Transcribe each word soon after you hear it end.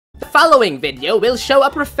following video will show a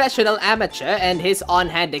professional amateur and his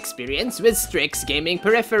on-hand experience with Strix gaming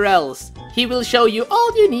peripherals. He will show you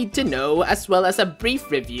all you need to know as well as a brief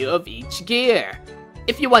review of each gear.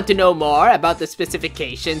 If you want to know more about the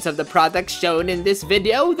specifications of the products shown in this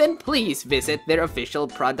video, then please visit their official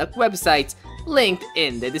product websites, linked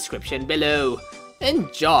in the description below.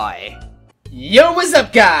 Enjoy! Yo, what's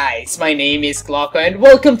up guys? My name is GLOCO and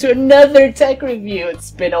welcome to another tech review. It's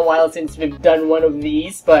been a while since we've done one of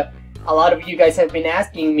these, but a lot of you guys have been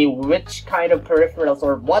asking me which kind of peripherals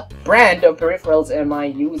or what brand of peripherals am I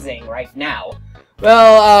using right now.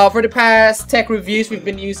 Well, for the past tech reviews we've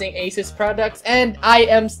been using Asus products, and I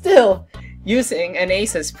am still using an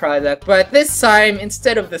Asus product, but this time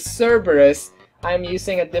instead of the Cerberus, I'm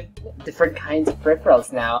using a different kinds of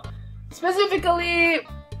peripherals now. Specifically,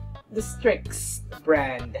 the Strix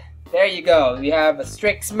brand. There you go. We have a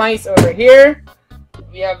Strix mice over here.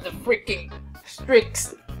 We have the freaking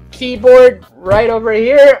Strix keyboard right over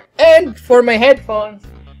here. And for my headphones,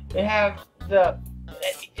 we have the...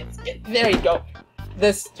 there you go.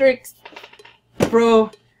 The Strix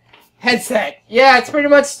PRO Headset. Yeah, it's pretty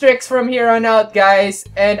much Strix from here on out, guys.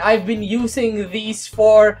 And I've been using these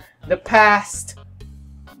for the past...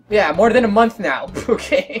 yeah, more than a month now.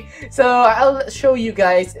 Okay, so I'll show you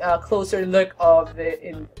guys a closer look of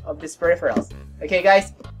this peripherals. Okay,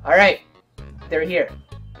 guys. All right, they're here.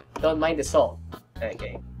 Don't mind the salt.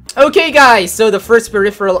 Okay. Okay, guys. So the first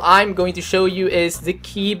peripheral I'm going to show you is the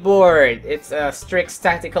keyboard. It's a Strix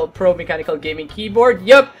Tactical Pro Mechanical Gaming Keyboard.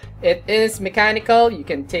 Yup, it is mechanical. You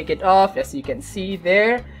can take it off, as you can see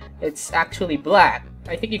there. It's actually black.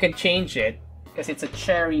 I think you can change it because it's a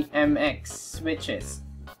Cherry MX switches.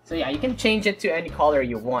 So yeah, you can change it to any color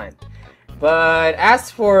you want. But as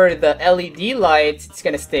for the LED lights, it's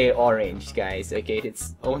gonna stay orange, guys. Okay,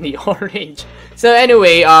 it's only orange. So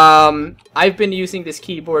anyway, I've been using this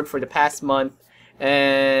keyboard for the past month,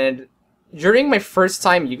 and during my first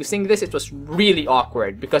time using this, it was really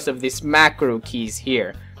awkward because of these macro keys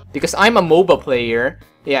here. Because I'm a MOBA player,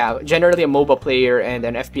 yeah, generally a MOBA player and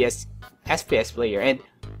an FPS player, and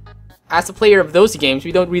as a player of those games,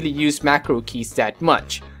 we don't really use macro keys that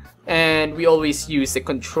much. And we always use the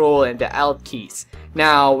control and the alt keys.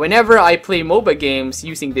 Now, whenever I play MOBA games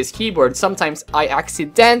using this keyboard, sometimes I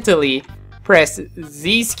accidentally press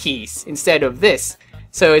these keys instead of this.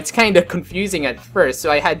 So it's kind of confusing at first,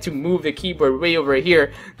 so I had to move the keyboard way over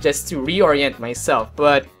here just to reorient myself.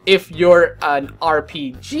 But if you're an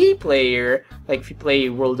RPG player, like if you play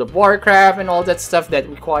World of Warcraft and all that stuff that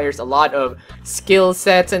requires a lot of skill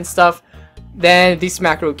sets and stuff, then these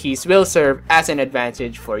macro keys will serve as an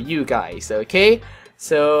advantage for you guys, okay?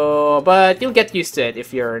 So, but you'll get used to it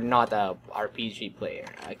if you're not a RPG player,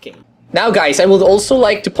 okay? Now guys, I would also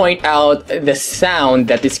like to point out the sound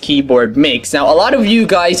that this keyboard makes. Now, a lot of you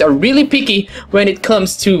guys are really picky when it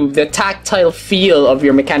comes to the tactile feel of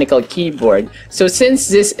your mechanical keyboard. So since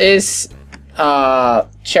this is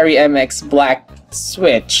Cherry MX black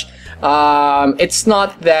switch, it's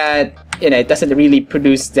not that, you know, it doesn't really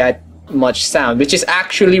produce that much sound, which is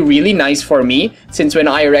actually really nice for me, since when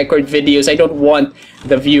I record videos I don't want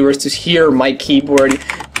the viewers to hear my keyboard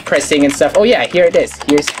pressing and stuff. Oh yeah, here it is.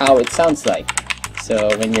 Here's how it sounds like. So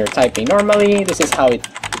when you're typing normally, this is how it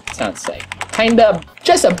sounds like. Kinda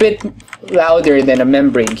just a bit louder than a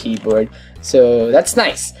membrane keyboard, so that's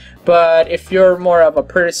nice. But if you're more of a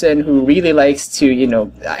person who really likes to, you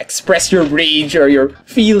know, express your rage or your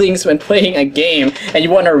feelings when playing a game, and you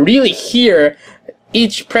want to really hear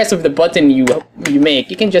each press of the button you make,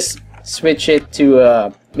 you can just switch it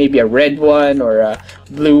to maybe a red one or a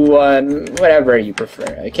blue one, whatever you prefer.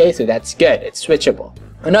 Okay, so that's good. It's switchable.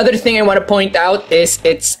 Another thing I want to point out is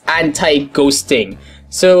it's anti-ghosting.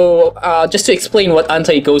 So just to explain what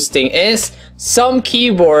anti-ghosting is, some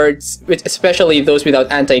keyboards, especially those without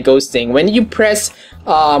anti-ghosting, when you press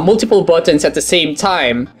multiple buttons at the same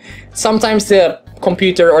time, sometimes the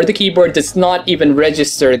computer or the keyboard does not even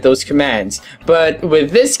register those commands. But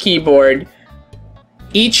with this keyboard,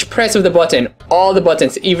 each press of the button, all the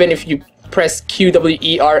buttons, even if you press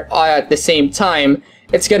QWER at the same time,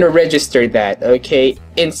 it's gonna register that, okay,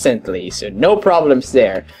 instantly. So no problems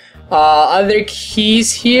there. Other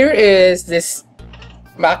keys here is this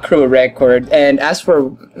macro record, and as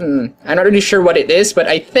for I'm not really sure what it is, but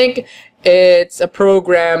I think it's a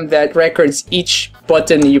program that records each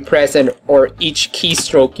button you press and or each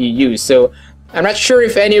keystroke you use. So I'm not sure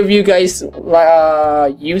if any of you guys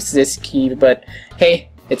use this key, but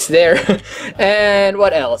hey, it's there. And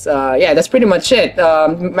what else? Yeah, that's pretty much it.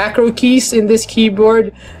 Macro keys in this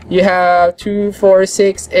keyboard, you have 2, 4,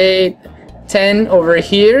 6, 8, 10 over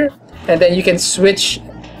here, and then you can switch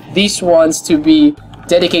these ones to be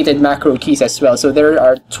dedicated macro keys as well. So there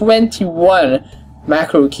are 21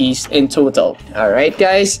 macro keys in total. Alright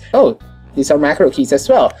guys. Oh, these are macro keys as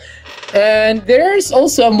well. And there's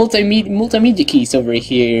also a multimedia keys over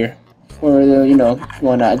here for the, you know, if you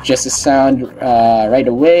want to adjust the sound right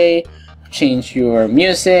away, change your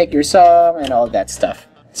music, your song, and all that stuff.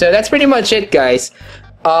 So that's pretty much it, guys.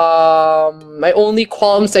 My only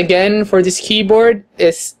qualms again for this keyboard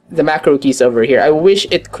is the macro keys over here. I wish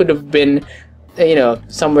it could have been, you know,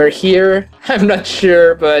 somewhere here. I'm not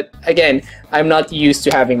sure, but again, I'm not used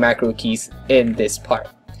to having macro keys in this part.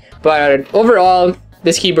 But overall,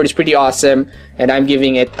 this keyboard is pretty awesome, and I'm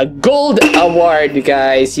giving it a gold award,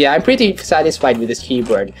 guys. Yeah, I'm pretty satisfied with this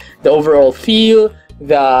keyboard. The overall feel,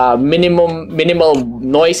 the minimal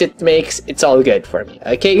noise it makes, it's all good for me.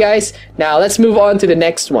 Okay, guys, now let's move on to the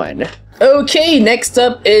next one. Okay, next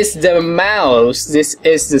up is the mouse. This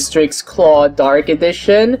is the Strix CLAW Dark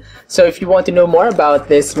Edition. So if you want to know more about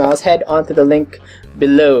this mouse, head on to the link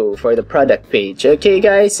below for the product page. Okay,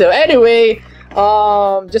 guys, so anyway,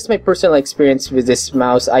 just my personal experience with this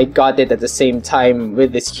mouse. I got it at the same time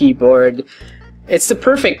with this keyboard. It's the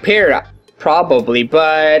perfect pair, probably,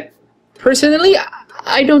 but personally,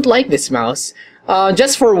 I don't like this mouse.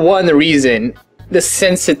 Just for one reason, the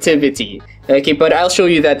sensitivity. Okay, but I'll show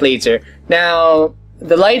you that later. Now,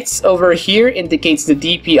 the lights over here indicates the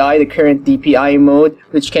DPI, the current DPI mode,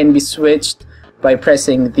 which can be switched by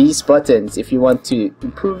pressing these buttons. If you want to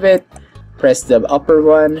improve it, press the upper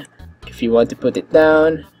one. If you want to put it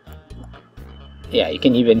down, yeah, you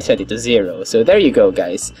can even set it to 0. So there you go,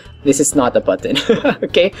 guys. This is not a button.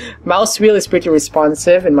 Okay, mouse wheel is pretty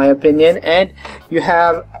responsive in my opinion, and you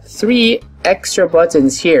have 3 extra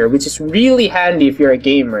buttons here, which is really handy if you're a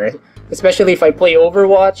gamer. Especially if I play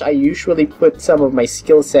Overwatch, I usually put some of my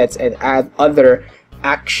skill sets and add other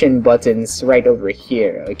action buttons right over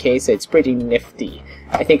here. Okay, so it's pretty nifty.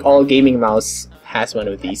 I think all gaming mouse has one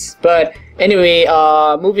of these. But anyway,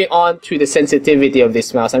 moving on to the sensitivity of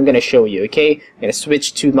this mouse, I'm gonna show you. Okay, I'm gonna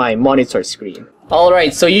switch to my monitor screen.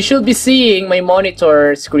 Alright, so you should be seeing my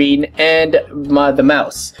monitor screen and the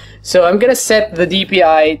mouse. So I'm gonna set the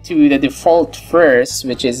DPI to the default first,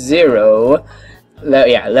 which is 0.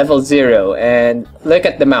 Yeah, level 0, and look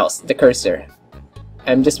at the mouse, the cursor.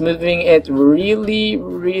 I'm just moving it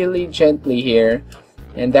really gently here,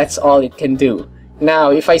 and that's all it can do.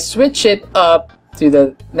 Now, if I switch it up to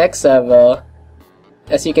the next level,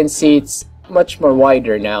 as you can see, it's much more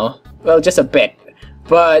wider now. Well, just a bit,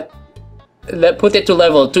 but put it to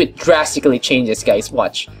level 2, it drastically changes, guys.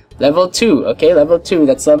 Watch. Level 2, okay, level 2,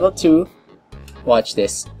 that's level 2. Watch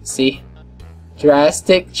this, see?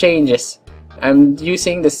 Drastic changes. I'm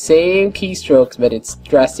using the same keystrokes, but it's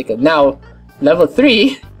drastic. Now, level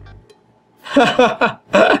 3,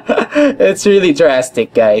 it's really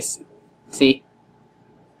drastic, guys. See?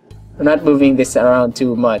 I'm not moving this around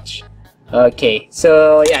too much. Okay,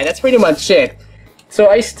 so yeah, that's pretty much it. So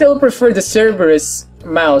I still prefer the Cerberus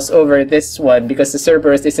mouse over this one because the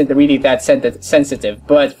Cerberus isn't really that sensitive.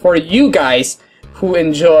 But for you guys who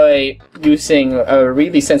enjoy using a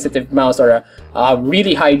really sensitive mouse or a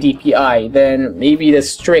really high DPI, then maybe the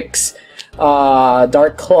Strix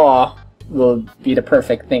Dark Claw will be the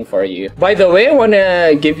perfect thing for you. By the way, I want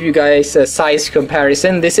to give you guys a size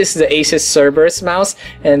comparison. This is the Asus Cerberus mouse,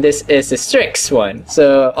 and this is the Strix one.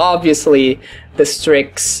 So obviously, the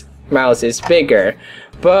Strix mouse is bigger.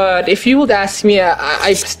 But if you would ask me,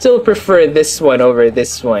 I still prefer this one over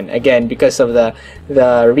this one. Again, because of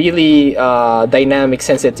the really dynamic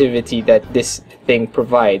sensitivity that this thing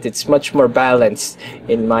provides. It's much more balanced,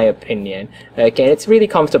 in my opinion. Okay, it's really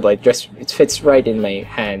comfortable. It fits right in my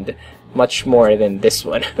hand, much more than this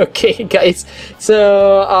one. Okay, guys.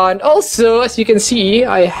 So, and also, as you can see,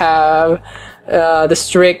 I have the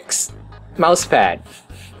Strix mousepad.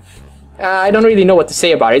 I don't really know what to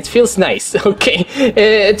say about it. It feels nice. Okay,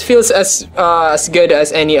 it feels as good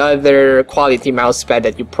as any other quality mousepad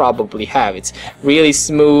that you probably have. It's really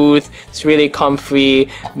smooth. It's really comfy.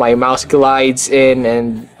 My mouse glides in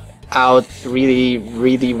and out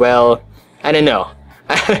really well. I don't know.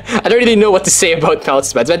 I don't really know what to say about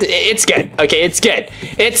mousepads, but it's good. Okay, it's good.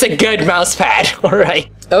 It's a good mousepad. All right.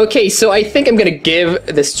 Okay, so I think I'm gonna give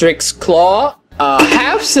the Strix CLAW a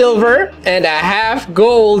half silver and a half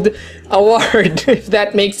gold award, if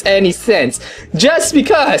that makes any sense. Just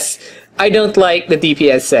because I don't like the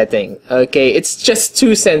DPS setting. Okay, it's just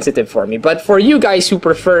too sensitive for me. But for you guys who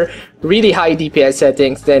prefer really high DPS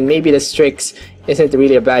settings, then maybe the Strix isn't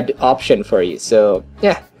really a bad option for you. So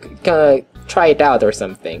yeah, try it out or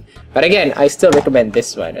something. But again, I still recommend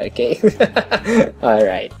this one, okay?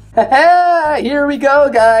 Alright. Here we go,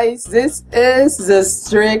 guys! This is the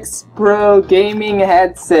Strix PRO Gaming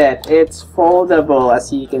Headset. It's foldable,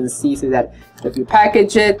 as you can see, so that if you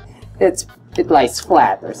package it, it lies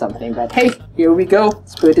flat or something. But hey, here we go.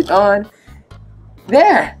 Let's put it on.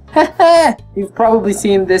 There! You've probably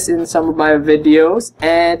seen this in some of my videos,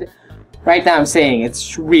 and right now I'm saying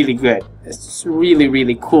it's really good. It's really,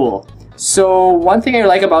 really cool. So one thing I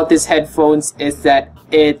like about these headphones is that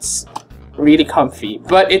it's really comfy,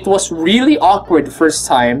 but it was really awkward the first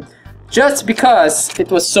time just because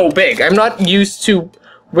it was so big. I'm not used to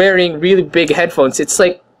wearing really big headphones. It's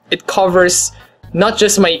like it covers not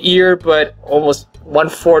just my ear, but almost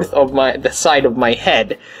 1/4 of the side of my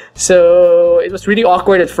head. So it was really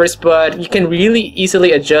awkward at first, but you can really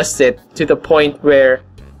easily adjust it to the point where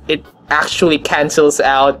it actually cancels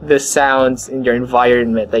out the sounds in your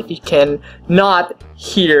environment. Like, you can not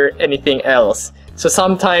hear anything else. So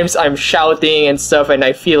sometimes I'm shouting and stuff, and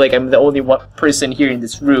I feel like I'm the only one person here in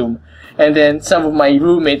this room. And then some of my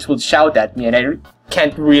roommates will shout at me, and I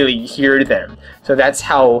can't really hear them. So that's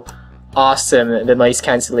how awesome the noise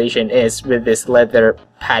cancellation is with this leather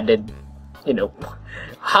padded, you know,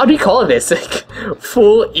 how do you call this? Like,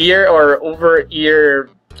 full ear or over ear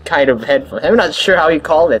kind of headphone. I'm not sure how you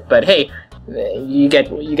call it, but hey, you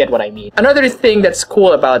get what I mean. Another thing that's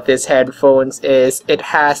cool about this headphones is it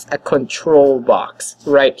has a control box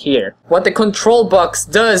right here. What the control box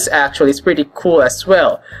does actually is pretty cool as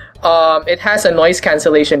well. It has a noise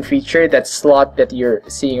cancellation feature, that slot that you're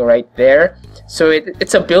seeing right there. So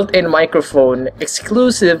it's a built-in microphone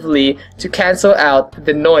exclusively to cancel out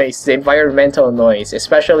the noise, the environmental noise,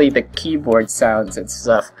 especially the keyboard sounds and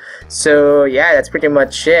stuff. So yeah, that's pretty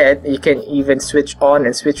much it. You can even switch on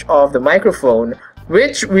and switch off the microphone,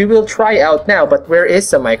 which we will try out now. But where is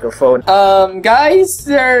the microphone? Guys,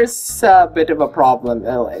 there's a bit of a problem.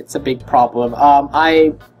 It's a big problem.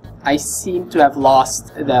 I seem to have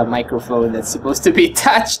lost the microphone that's supposed to be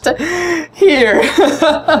attached here.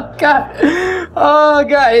 God. Oh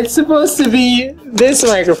god, it's supposed to be this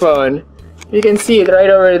microphone. You can see it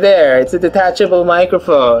right over there. It's a detachable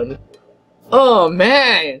microphone. Oh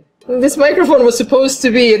man! This microphone was supposed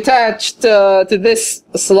to be attached to this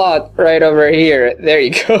slot right over here. There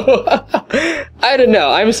you go. I don't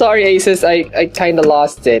know. I'm sorry, Asus. I kind of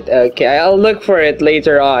lost it. Okay, I'll look for it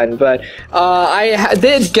later on. But I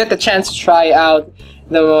did get the chance to try out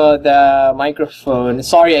the microphone.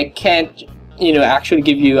 Sorry, I can't, you know, actually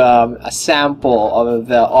give you a sample of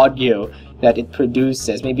the audio that it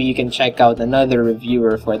produces. Maybe you can check out another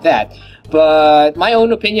reviewer for that. But my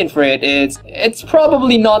own opinion for it is, it's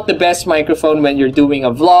probably not the best microphone when you're doing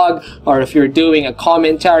a vlog or if you're doing a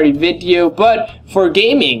commentary video, but for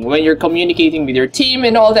gaming, when you're communicating with your team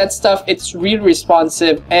and all that stuff, it's really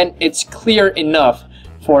responsive and it's clear enough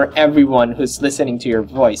for everyone who's listening to your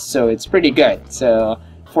voice. So it's pretty good. So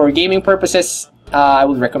for gaming purposes, I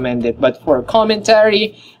would recommend it. But for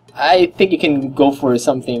commentary, I think you can go for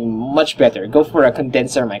something much better. Go for a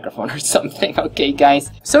condenser microphone or something, okay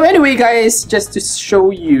guys? So anyway guys, just to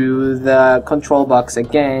show you the control box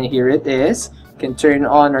again, here it is. You can turn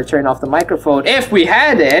on or turn off the microphone if we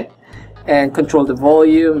had it, and control the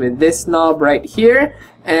volume with this knob right here.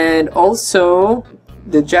 And also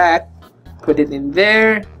the jack, put it in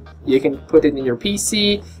there. You can put it in your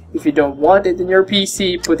PC. If you don't want it in your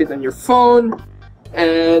PC, put it on your phone.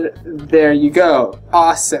 And there you go.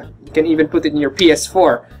 Awesome. You can even put it in your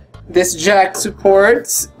PS4. This jack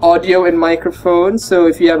supports audio and microphone, so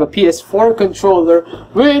if you have a PS4 controller,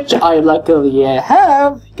 which I luckily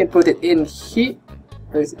have, you can put it in here.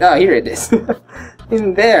 Oh, here it is.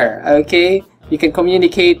 In there, okay? You can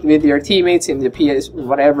communicate with your teammates in the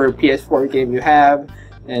whatever PS4 game you have,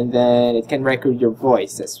 and then it can record your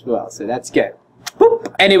voice as well, so that's good.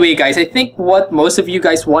 Boop. Anyway guys, I think what most of you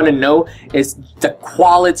guys want to know is the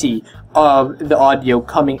quality of the audio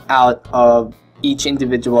coming out of each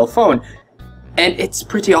individual phone. And it's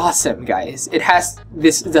pretty awesome, guys. It has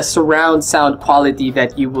the surround sound quality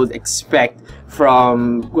that you would expect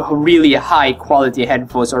from really high quality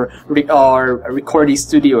headphones or recording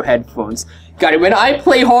studio headphones. Got it. When I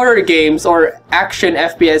play horror games or action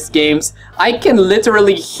FPS games, I can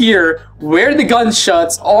literally hear where the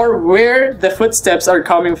gunshots or where the footsteps are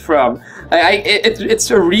coming from.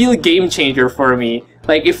 It's a real game changer for me.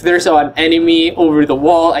 Like, if there's an enemy over the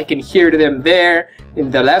wall, I can hear them there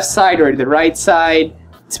in the left side or the right side.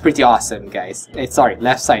 It's pretty awesome, guys. Sorry,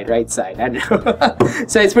 left side, right side. I don't know.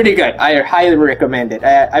 So it's pretty good. I highly recommend it.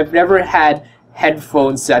 I've never had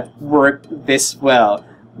headphones that work this well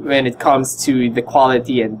when it comes to the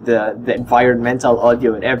quality and the environmental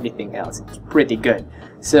audio and everything else. It's pretty good.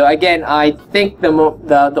 So again, I think the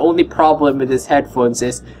only problem with these headphones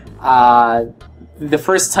is the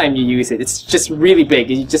first time you use it. It's just really big.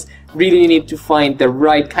 You just really need to find the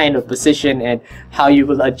right kind of position and how you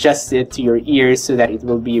will adjust it to your ears so that it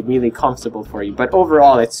will be really comfortable for you. But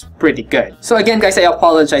overall, it's pretty good. So again, guys, I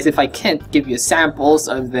apologize if I can't give you samples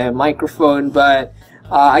of the microphone, but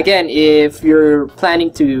again, if you're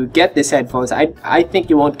planning to get these headphones, I think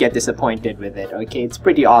you won't get disappointed with it, okay? It's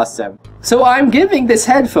pretty awesome. So I'm giving these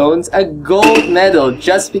headphones a gold medal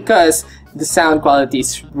just because the sound quality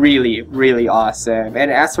is really, really awesome. And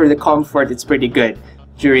as for the comfort, it's pretty good.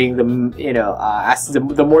 During the, you know, as the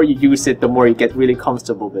more you use it, the more you get really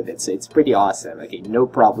comfortable with it. So it's pretty awesome. Okay, no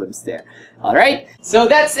problems there. Alright, so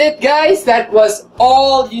that's it, guys. That was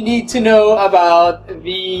all you need to know about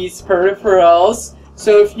these peripherals.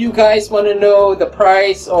 So if you guys want to know the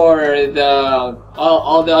price or the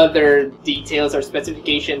all the other details or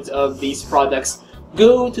specifications of these products,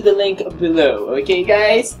 go to the link below. Okay,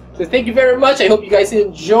 guys? So thank you very much. I hope you guys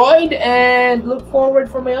enjoyed and look forward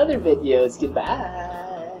for my other videos. Goodbye.